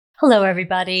Hello,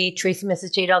 everybody. Tracy,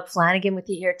 Mrs. J-Dog Flanagan with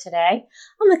you here today.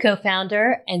 I'm the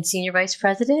co-founder and senior vice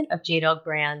president of J-Dog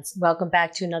Brands. Welcome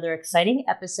back to another exciting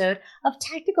episode of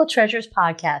Tactical Treasures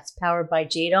Podcast, powered by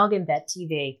J-Dog and Vet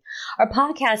TV. Our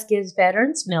podcast gives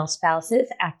veterans, male spouses,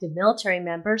 active military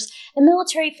members, and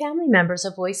military family members a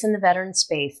voice in the veteran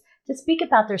space to speak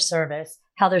about their service,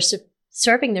 how they're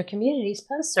serving their communities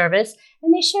post-service,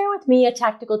 and they share with me a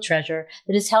tactical treasure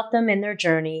that has helped them in their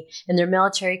journey in their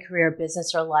military career,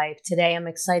 business, or life. Today, I'm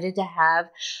excited to have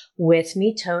with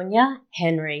me Tonya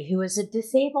Henry, who is a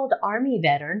disabled Army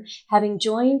veteran, having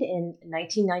joined in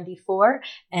 1994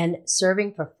 and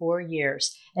serving for 4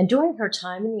 years. And during her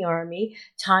time in the Army,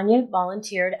 Tonya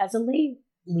volunteered as a lay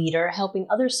leader, helping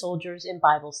other soldiers in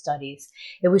Bible studies.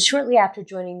 It was shortly after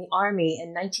joining the Army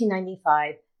in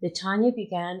 1995 that Tonya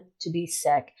began to be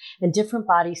sick and different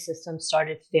body systems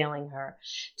started failing her.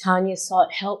 Tonya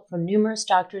sought help from numerous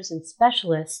doctors and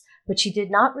specialists, but she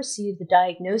did not receive the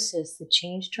diagnosis that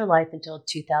changed her life until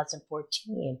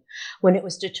 2014, when it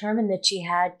was determined that she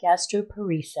had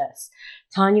gastroparesis.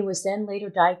 Tonya was then later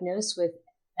diagnosed with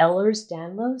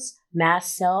Ehlers-Danlos,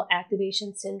 mast cell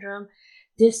activation syndrome,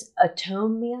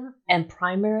 dysautonomia, and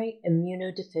primary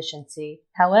immunodeficiency.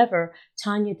 However,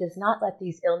 Tonya does not let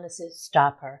these illnesses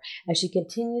stop her, as she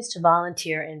continues to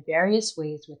volunteer in various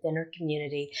ways within her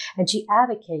community, and she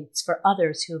advocates for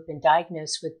others who have been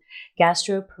diagnosed with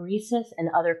gastroparesis and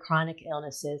other chronic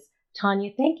illnesses.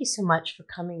 Tonya, thank you so much for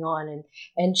coming on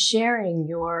and sharing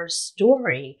your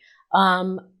story.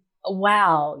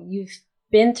 Wow, you've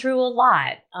been through a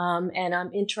lot, and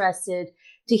I'm interested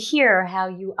to hear how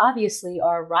you obviously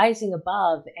are rising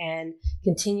above and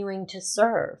continuing to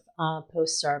serve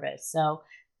post-service. So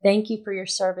thank you for your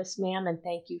service, ma'am, and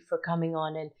thank you for coming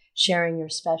on and sharing your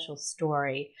special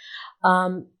story.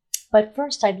 But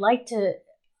first, I'd like to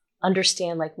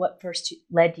understand what first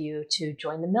led you to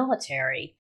join the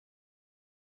military.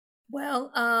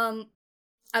 Well,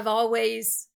 I've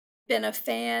always been a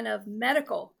fan of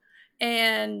medical,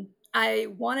 and I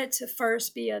wanted to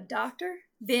first be a doctor.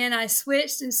 Then I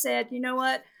switched and said, you know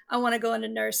what? I want to go into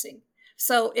nursing.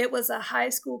 So it was a high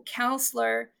school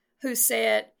counselor who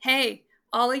said, hey,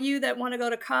 all of you that want to go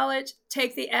to college,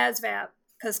 take the ASVAB,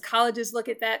 because colleges look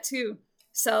at that too.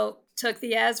 So took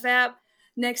the ASVAB.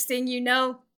 Next thing you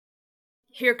know,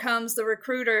 here comes the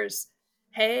recruiters.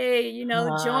 Hey,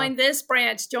 join this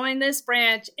branch.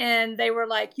 And they were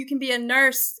like, you can be a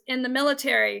nurse in the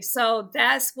military. So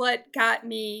that's what got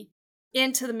me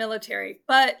into the military.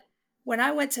 But when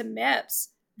I went to MEPS,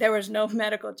 there was no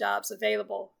medical jobs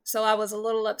available. So I was a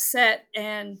little upset.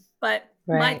 But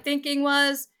my thinking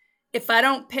was, if I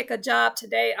don't pick a job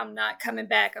today, I'm not coming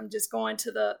back. I'm just going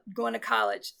to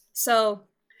college. So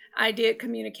I did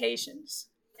communications,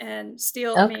 and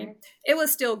still, Okay. It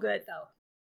was still good though.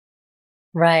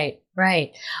 Right.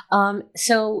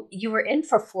 So you were in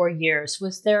for 4 years.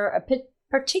 Was there a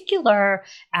particular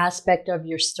aspect of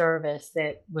your service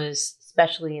that was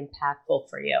especially impactful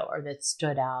for you or that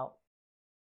stood out?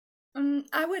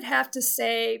 I would have to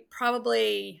say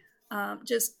probably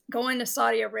just going to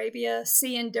Saudi Arabia,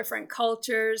 seeing different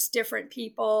cultures, different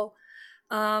people.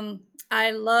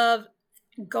 I love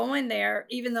going there,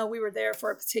 even though we were there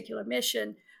for a particular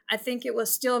mission. I think it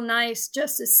was still nice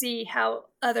just to see how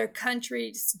other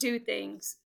countries do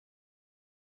things.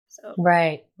 So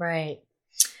Right.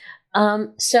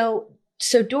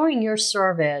 So during your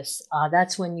service,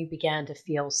 that's when you began to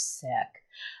feel sick.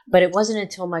 But it wasn't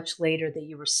until much later that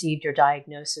you received your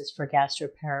diagnosis for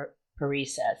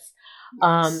gastroparesis.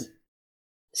 yes.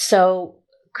 So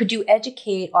could you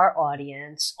educate our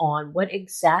audience on what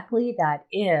exactly that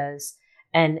is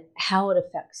and how it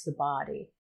affects the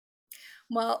body?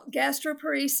 Well,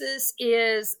 gastroparesis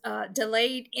is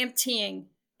delayed emptying.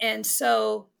 And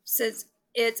so since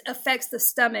it affects the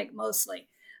stomach mostly,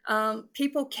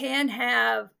 people can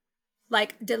have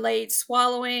like delayed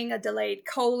swallowing, a delayed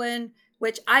colon,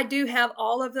 which I do have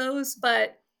all of those,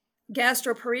 but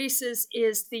gastroparesis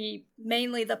is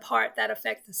mainly the part that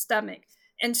affects the stomach.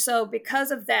 And so because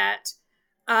of that,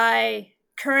 I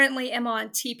currently am on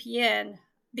TPN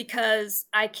because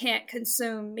I can't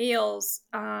consume meals.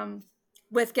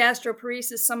 With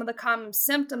gastroparesis, some of the common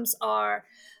symptoms are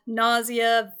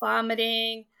nausea,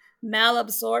 vomiting,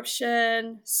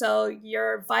 malabsorption. So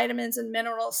your vitamins and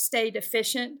minerals stay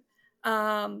deficient.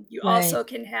 You also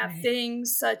can have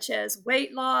things such as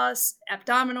weight loss,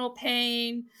 abdominal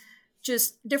pain,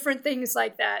 just different things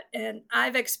like that. And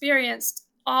I've experienced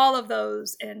all of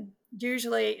those, and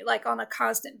usually like on a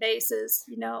constant basis,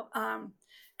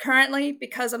 currently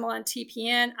because I'm on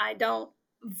TPN, I don't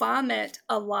vomit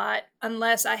a lot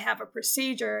unless I have a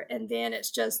procedure, and then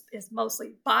it's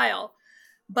mostly bile.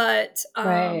 But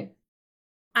Right.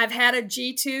 I've had a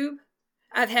G tube.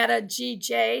 I've had a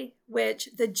GJ, which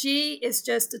the G is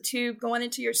just a tube going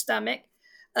into your stomach.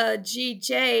 A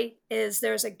GJ is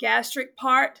there's a gastric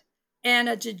part and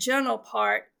a jejunal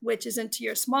part, which is into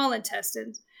your small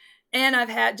intestines. And I've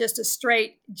had just a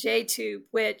straight J tube,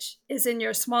 which is in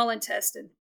your small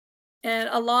intestine. And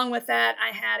along with that,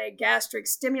 I had a gastric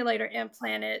stimulator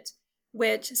implanted,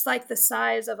 which is like the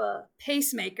size of a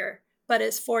pacemaker, but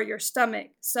it's for your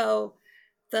stomach. So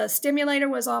the stimulator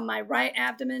was on my right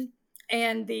abdomen,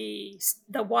 and the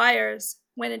wires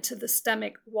went into the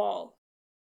stomach wall.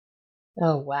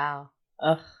 Oh, wow.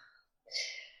 Ugh.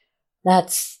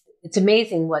 It's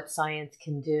amazing what science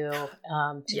can do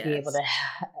to be able Yes.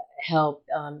 to help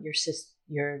your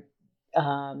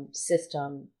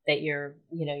system that you're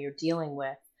dealing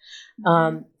with.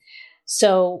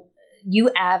 So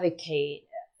you advocate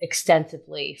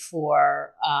extensively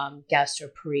for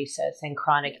gastroparesis and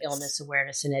chronic illness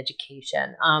awareness and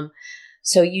education.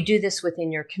 So you do this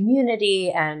within your community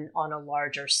and on a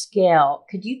larger scale.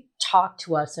 Could you talk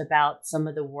to us about some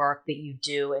of the work that you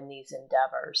do in these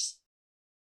endeavors?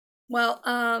 Well,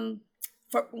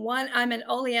 for one, I'm an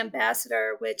Oley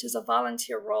ambassador, which is a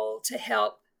volunteer role to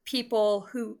help people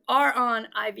who are on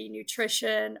IV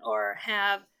nutrition or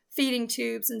have feeding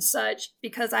tubes and such,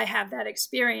 because I have that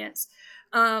experience.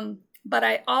 But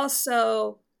I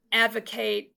also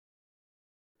advocate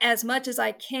as much as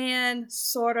I can,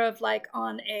 sort of like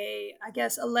on a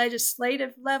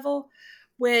legislative level,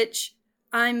 which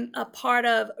I'm a part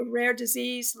of rare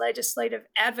disease legislative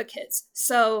advocates.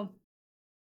 So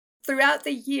throughout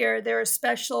the year, there are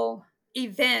special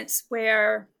events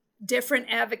where different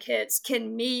advocates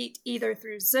can meet either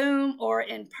through Zoom or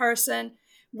in person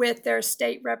with their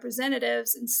state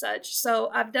representatives and such. So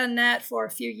I've done that for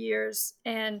a few years.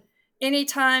 And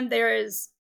anytime there is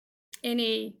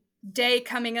any day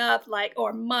coming up,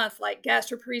 or month, like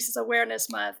Gastroparesis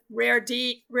Awareness Month, Rare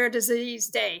Disease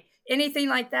Day, anything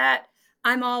like that,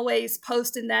 I'm always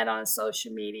posting that on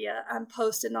social media. I'm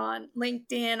posting on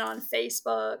LinkedIn, on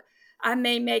Facebook. I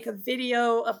may make a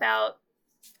video about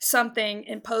something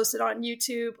and post it on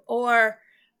YouTube, or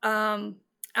I'm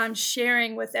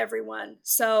sharing with everyone.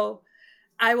 So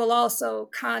I will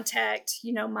also contact,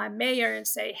 my mayor and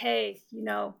say, hey,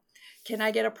 can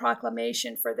I get a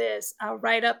proclamation for this? I'll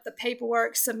write up the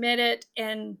paperwork, submit it,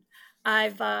 and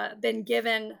I've been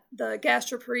given the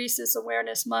Gastroparesis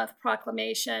Awareness Month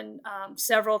proclamation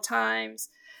several times.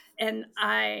 And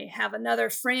I have another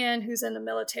friend who's in the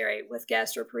military with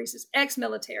gastroparesis,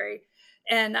 ex-military,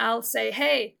 and I'll say,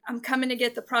 hey, I'm coming to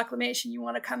get the proclamation. You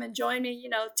want to come and join me?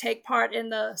 Take part in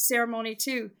the ceremony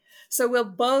too. So we'll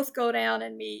both go down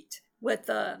and meet with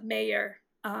the mayor.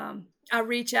 I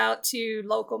reach out to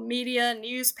local media,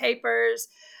 newspapers,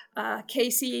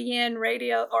 KCEN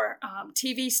radio or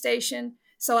TV station.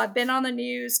 So I've been on the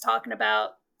news talking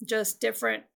about just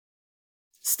different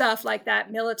stuff like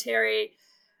that, military,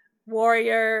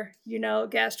 warrior,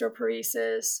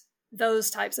 gastroparesis, those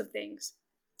types of things.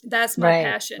 That's my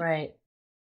passion. Right.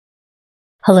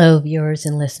 Hello, viewers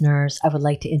and listeners. I would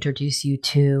like to introduce you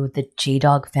to the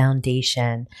J-Dog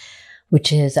Foundation,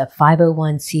 which is a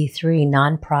 501c3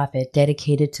 nonprofit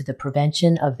dedicated to the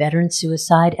prevention of veteran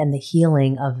suicide and the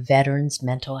healing of veterans'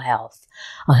 mental health.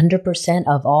 100%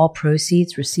 of all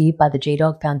proceeds received by the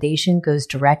J-Dog Foundation goes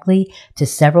directly to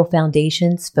several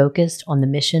foundations focused on the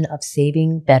mission of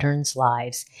saving veterans'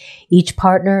 lives. Each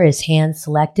partner is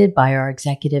hand-selected by our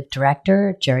executive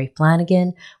director, Jerry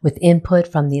Flanagan, with input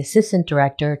from the assistant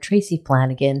director, Tracy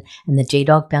Flanagan, and the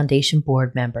J-Dog Foundation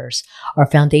board members. Our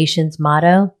foundation's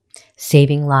motto: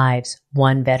 saving lives,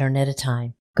 one veteran at a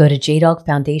time. Go to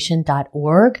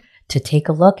jdogfoundation.org to take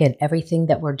a look at everything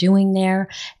that we're doing there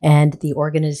and the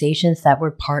organizations that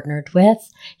we're partnered with.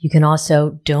 You can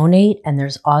also donate, and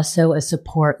there's also a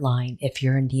support line if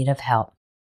you're in need of help.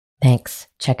 Thanks.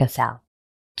 Check us out.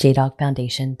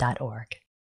 jdogfoundation.org.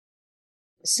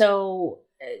 So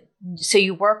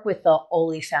you work with the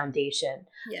Oley Foundation.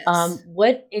 Yes.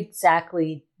 What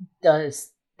exactly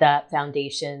does that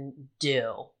foundation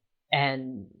do?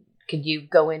 And could you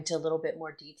go into a little bit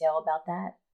more detail about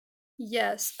that?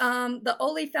 Yes. The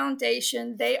Oley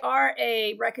Foundation, they are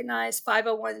a recognized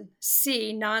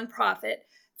 501c nonprofit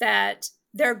that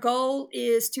their goal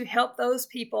is to help those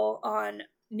people on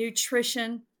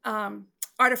nutrition,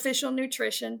 artificial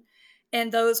nutrition,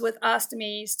 and those with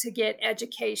ostomies to get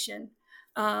education,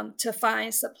 to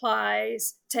find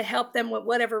supplies, to help them with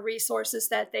whatever resources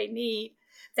that they need.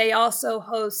 They also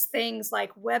host things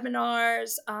like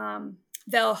webinars.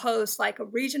 They'll host like a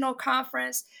regional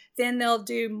conference. Then they'll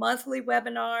do monthly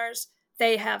webinars.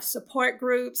 They have support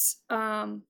groups.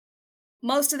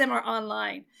 most of them are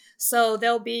online. So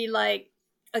there'll be like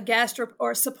a gastro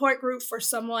or support group for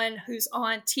someone who's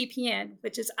on TPN,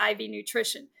 which is IV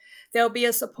nutrition. There'll be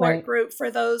a support group for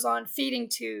those on feeding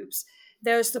tubes.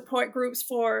 There's support groups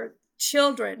for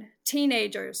children,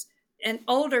 teenagers, and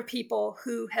older people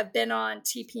who have been on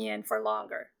TPN for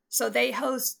longer. So they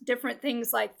host different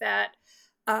things like that.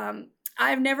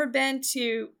 I've never been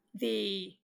to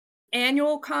the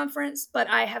annual conference, but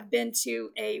I have been to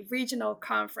a regional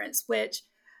conference, which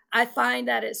I find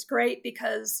that it's great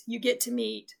because you get to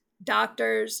meet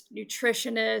doctors,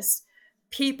 nutritionists,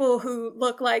 people who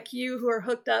look like you who are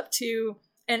hooked up to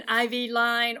an IV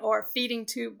line or feeding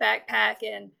tube backpack.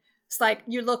 And it's like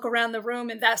you look around the room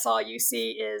and that's all you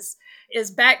see is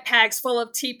backpacks full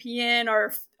of TPN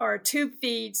or tube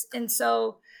feeds. And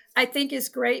so I think it's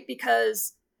great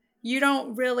because you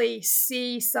don't really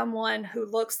see someone who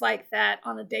looks like that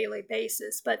on a daily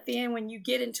basis. But then when you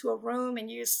get into a room and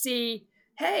you see,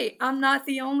 hey, I'm not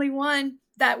the only one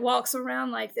that walks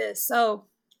around like this. So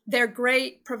they're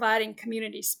great providing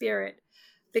community spirit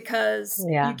because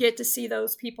you get to see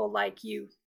those people like you.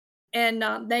 And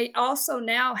they also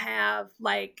now have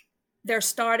they're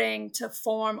starting to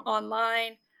form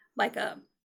online like a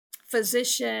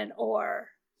physician or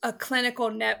a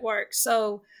clinical network.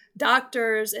 So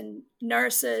doctors and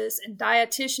nurses and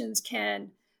dietitians can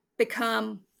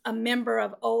become a member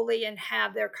of Oley and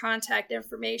have their contact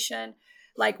information,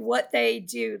 like what they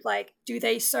do. Like, do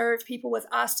they serve people with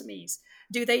ostomies?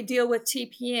 Do they deal with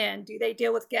TPN? Do they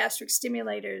deal with gastric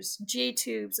stimulators, G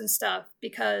tubes and stuff?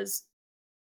 Because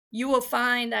you will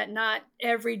find that not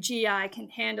every GI can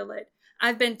handle it.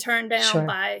 I've been turned down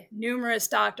by numerous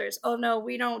doctors. Oh no,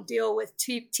 we don't deal with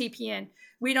TPN.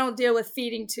 We don't deal with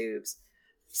feeding tubes.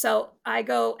 So I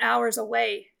go hours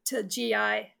away to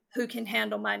GI who can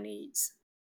handle my needs.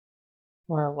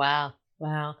 Oh, wow.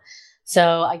 Wow.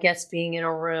 So I guess being in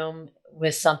a room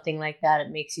with something like that, it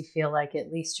makes you feel like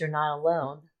at least you're not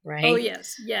alone, right? Oh,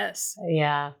 yes. Yes.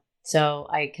 Yeah. So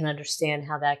I can understand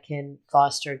how that can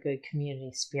foster a good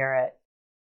community spirit.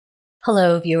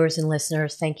 Hello, viewers and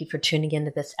listeners. Thank you for tuning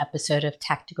into this episode of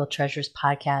Tactical Treasures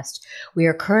podcast. We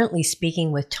are currently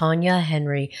speaking with Tonya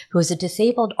Henry, who is a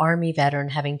disabled Army veteran,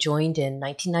 having joined in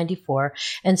 1994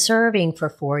 and serving for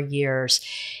 4 years.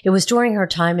 It was during her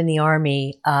time in the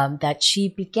Army that she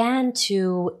began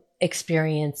to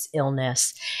experience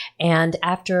illness. And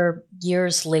after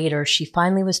years later, she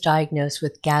finally was diagnosed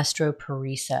with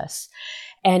gastroparesis.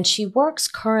 And she works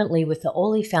currently with the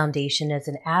Oley Foundation as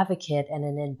an advocate and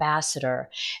an ambassador.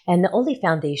 And the Oley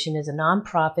Foundation is a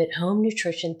nonprofit home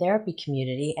nutrition therapy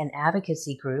community and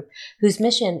advocacy group whose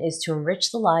mission is to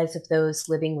enrich the lives of those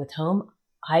living with home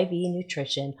IV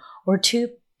nutrition or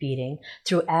tube feeding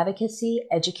through advocacy,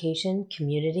 education,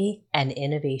 community, and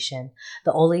innovation.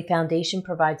 The Oley Foundation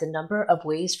provides a number of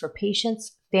ways for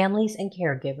patients, families, and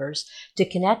caregivers to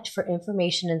connect for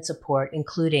information and support,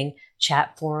 including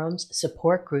chat forums,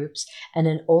 support groups, and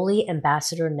an Oley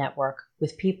Ambassador Network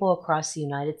with people across the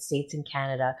United States and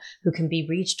Canada who can be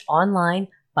reached online,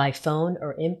 by phone,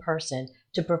 or in person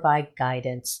to provide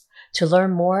guidance. To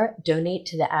learn more, donate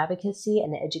to the advocacy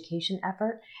and education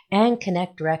effort, and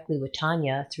connect directly with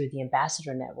Tonya through the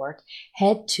Ambassador Network,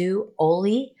 head to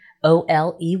Oley,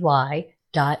 OLEY.org.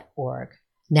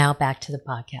 Now back to the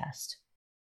podcast.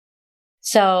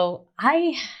 So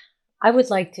I would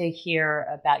like to hear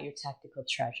about your tactical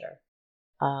treasure.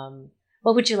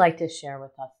 What would you like to share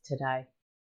with us today?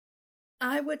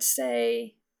 I would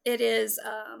say it is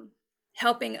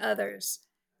helping others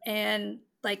and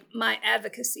like my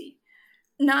advocacy.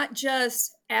 Not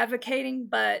just advocating,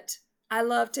 but I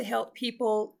love to help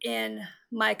people in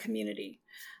my community.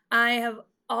 I have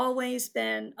always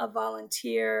been a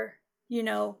volunteer,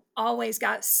 always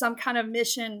got some kind of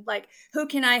mission, like who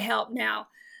can I help now?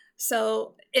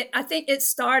 So I think it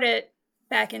started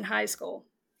back in high school.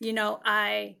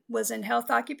 I was in health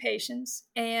occupations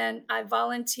and I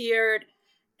volunteered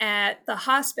at the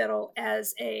hospital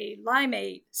as a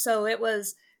limeade. So it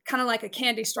was kind of like a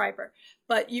candy striper,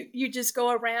 but you just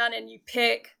go around and you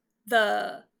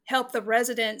help the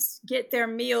residents get their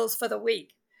meals for the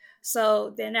week.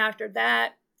 So then after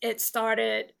that, it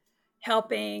started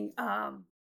helping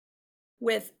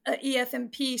with a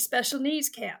EFMP special needs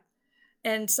camp.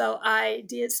 And so I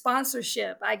did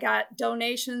sponsorship. I got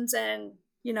donations and,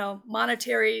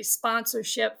 monetary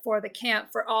sponsorship for the camp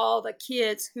for all the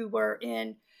kids who were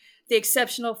in the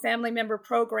Exceptional Family Member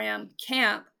Program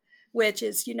camp, which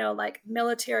is, like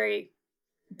military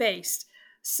based.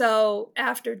 So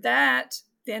after that,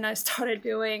 then I started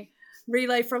doing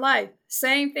Relay for Life.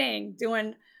 Same thing,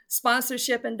 doing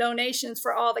sponsorship and donations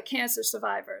for all the cancer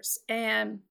survivors.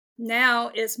 And now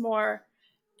it's more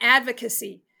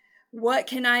advocacy. What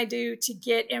can I do to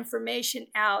get information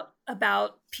out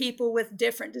about people with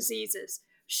different diseases?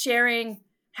 Sharing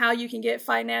how you can get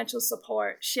financial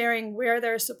support, sharing where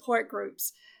there are support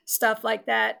groups, stuff like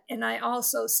that. And I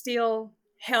also still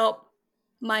help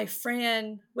my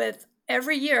friend with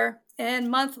every year and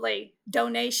monthly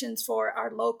donations for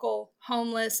our local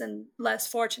homeless and less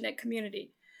fortunate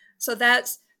community. So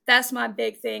that's my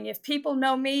big thing. If people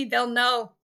know me, they'll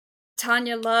know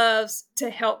Tonya loves to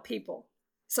help people.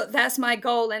 So that's my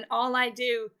goal. And all I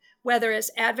do, whether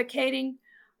it's advocating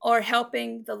or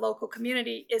helping the local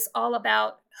community, is all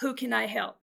about who can I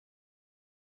help.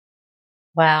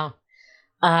 Wow.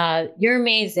 You're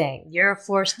amazing. You're a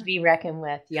force to be reckoned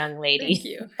with, young lady. Thank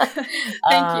you.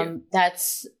 Thank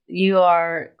you. You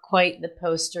are quite the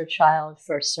poster child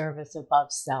for service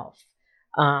above self.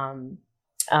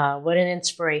 What an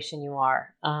inspiration you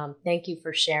are. Thank you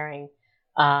for sharing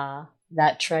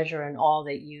that treasure and all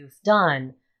that you've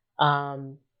done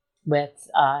with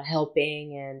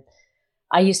helping. And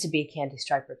I used to be a candy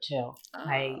striper too.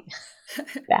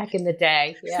 Back in the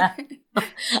day. Yeah.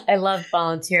 I loved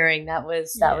volunteering. That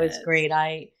was great.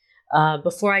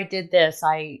 Before I did this,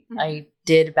 I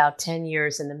did about 10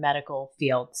 years in the medical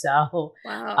field. So,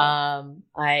 wow.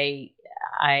 I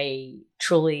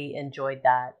truly enjoyed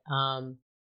that.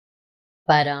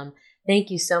 But thank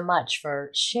you so much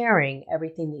for sharing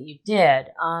everything that you did.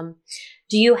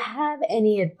 Do you have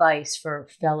any advice for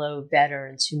fellow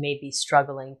veterans who may be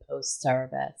struggling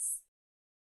post-service?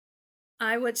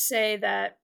 I would say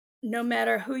that no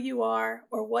matter who you are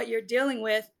or what you're dealing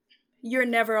with, you're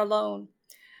never alone.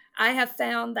 I have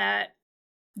found that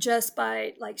just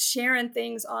by sharing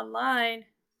things online,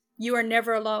 you are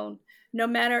never alone. No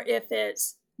matter if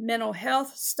it's mental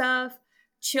health stuff,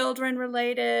 children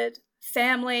related,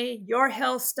 family, your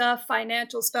health stuff,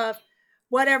 financial stuff,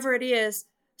 whatever it is,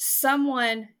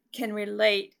 someone can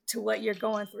relate to what you're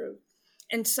going through.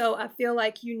 And so I feel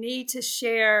like you need to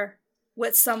share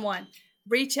with someone.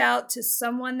 Reach out to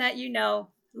someone that you know,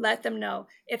 let them know.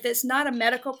 If it's not a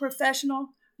medical professional,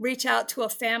 reach out to a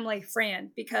family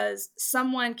friend, because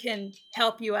someone can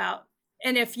help you out.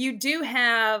 And if you do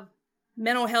have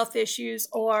mental health issues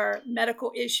or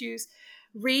medical issues,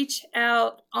 reach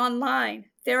out online.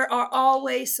 There are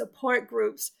always support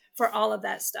groups for all of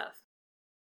that stuff.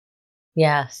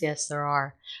 Yes, there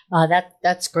are.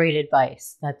 That's great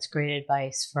advice. That's great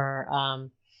advice for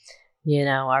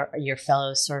your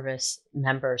fellow service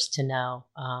members to know.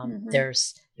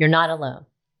 You're not alone.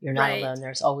 You're not alone.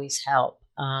 There's always help.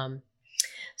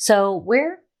 So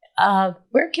where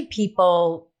can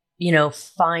people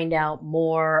find out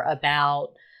more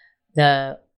about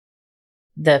the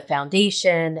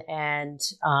foundation and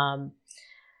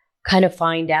kind of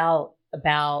find out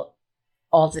about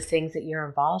all the things that you're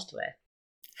involved with?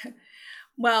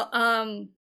 Well,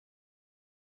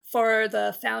 for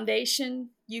the foundation,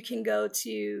 you can go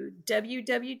to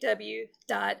www.oley,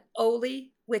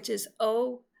 which is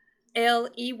oley.org.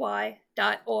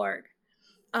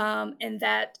 And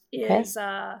that is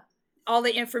all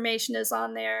the information is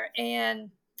on there. And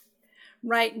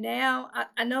right now,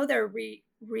 I know they're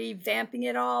revamping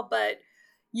it all, but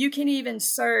you can even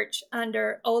search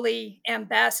under Oley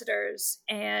ambassadors.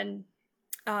 And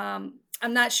I'm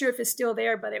not sure if it's still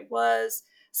there, but it was.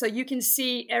 So you can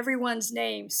see everyone's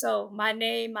name. So my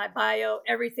name, my bio,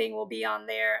 everything will be on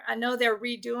there. I know they're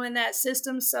redoing that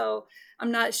system, so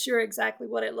I'm not sure exactly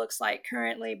what it looks like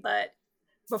currently, but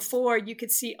before you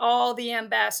could see all the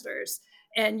ambassadors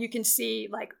and you can see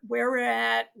where we're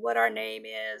at, what our name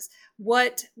is,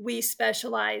 what we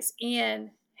specialize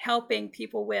in helping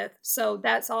people with. So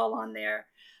that's all on there.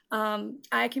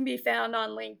 I can be found on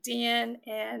LinkedIn,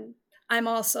 and I'm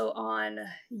also on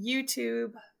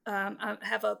YouTube. I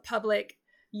have a public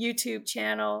YouTube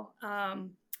channel.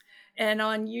 And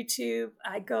on YouTube,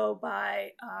 I go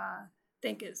by, I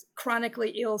think it's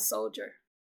Chronically Ill Soldier.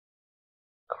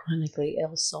 Chronically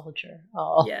Ill Soldier.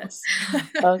 Oh, yes.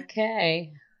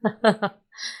 Okay.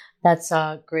 That's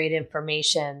great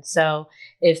information. So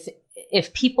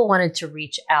if people wanted to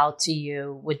reach out to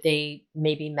you, would they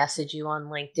maybe message you on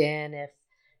LinkedIn if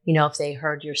they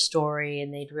heard your story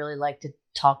and they'd really like to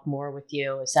talk more with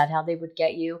you? Is that how they would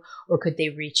get you, or could they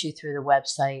reach you through the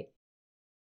website?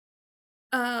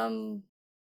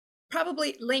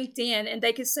 Probably LinkedIn, and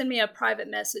they could send me a private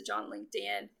message on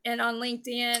LinkedIn. And on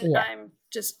LinkedIn, I'm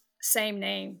just same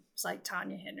name. It's like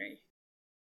Tonya Henry.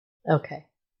 Okay.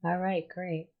 All right.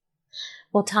 Great.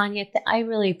 Well, Tonya, I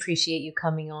really appreciate you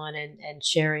coming on and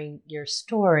sharing your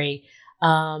story.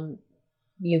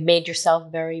 You've made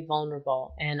yourself very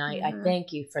vulnerable, and I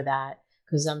thank you for that,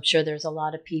 because I'm sure there's a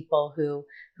lot of people who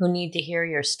need to hear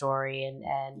your story and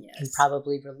can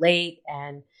probably relate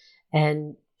and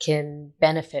can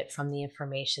benefit from the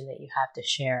information that you have to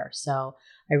share. So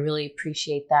I really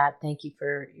appreciate that. Thank you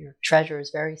for your treasure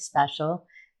is very special.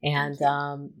 And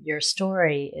your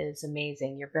story is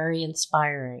amazing. You're very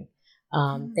inspiring.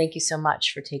 Thank you so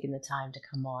much for taking the time to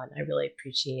come on. I really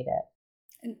appreciate it.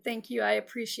 And thank you. I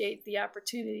appreciate the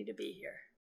opportunity to be here.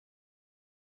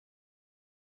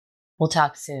 We'll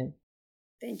talk soon.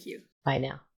 Thank you. Bye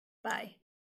now. Bye.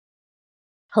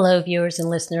 Hello, viewers and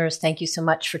listeners. Thank you so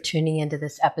much for tuning into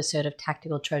this episode of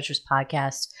Tactical Treasures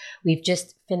Podcast. We've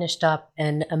just finished up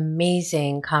an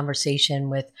amazing conversation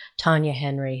with Tonya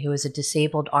Henry, who is a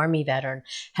disabled Army veteran,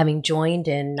 having joined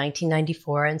in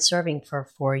 1994 and serving for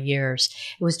 4 years.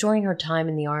 It was during her time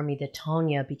in the Army that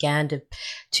Tonya began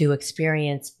to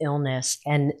experience illness,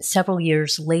 and several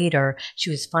years later, she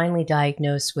was finally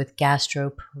diagnosed with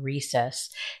gastroparesis.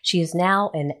 She is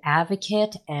now an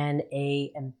advocate and an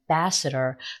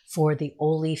ambassador for the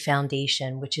Oley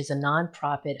Foundation, which is a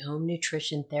nonprofit home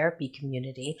nutrition therapy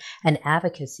community and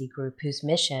advocacy group whose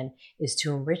mission is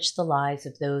to enrich the lives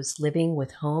of those living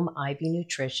with home IV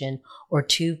nutrition or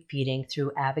tube feeding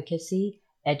through advocacy,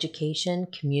 education,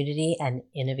 community, and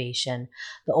innovation.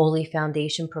 The Oley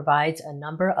Foundation provides a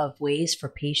number of ways for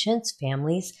patients,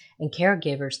 families, and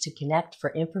caregivers to connect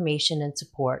for information and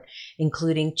support,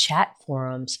 including chat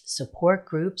forums, support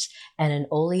groups, and an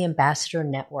Oley Ambassador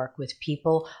Network with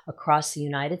people across the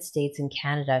United States and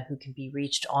Canada who can be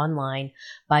reached online,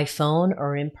 by phone,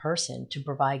 or in person to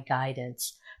provide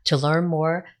guidance. To learn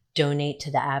more, donate to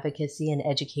the advocacy and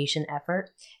education effort,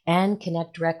 and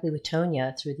connect directly with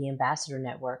Tonya through the Ambassador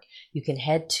Network, you can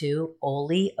head to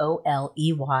oley.org,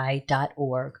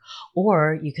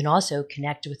 or you can also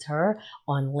connect with her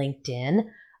on LinkedIn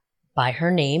by her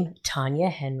name,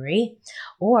 Tonya Henry,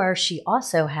 or she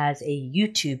also has a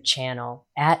YouTube channel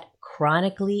at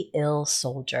Chronically Ill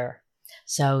Soldier.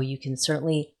 So you can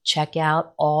certainly check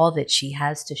out all that she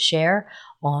has to share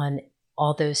on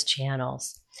all those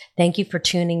channels. Thank you for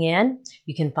tuning in.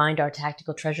 You can find our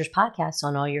Tactical Treasures podcast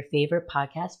on all your favorite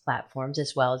podcast platforms,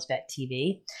 as well as Vet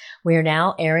TV. We are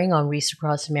now airing on Reach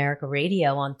Across America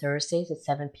Radio on Thursdays at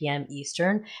 7 p.m.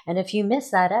 Eastern. And if you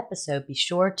missed that episode, be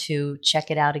sure to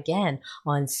check it out again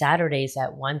on Saturdays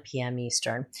at 1 p.m.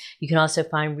 Eastern. You can also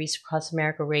find Reach Across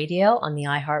America Radio on the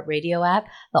iHeartRadio app,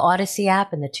 the Odyssey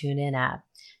app, and the TuneIn app.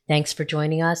 Thanks for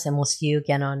joining us, and we'll see you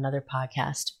again on another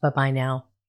podcast. Bye-bye now.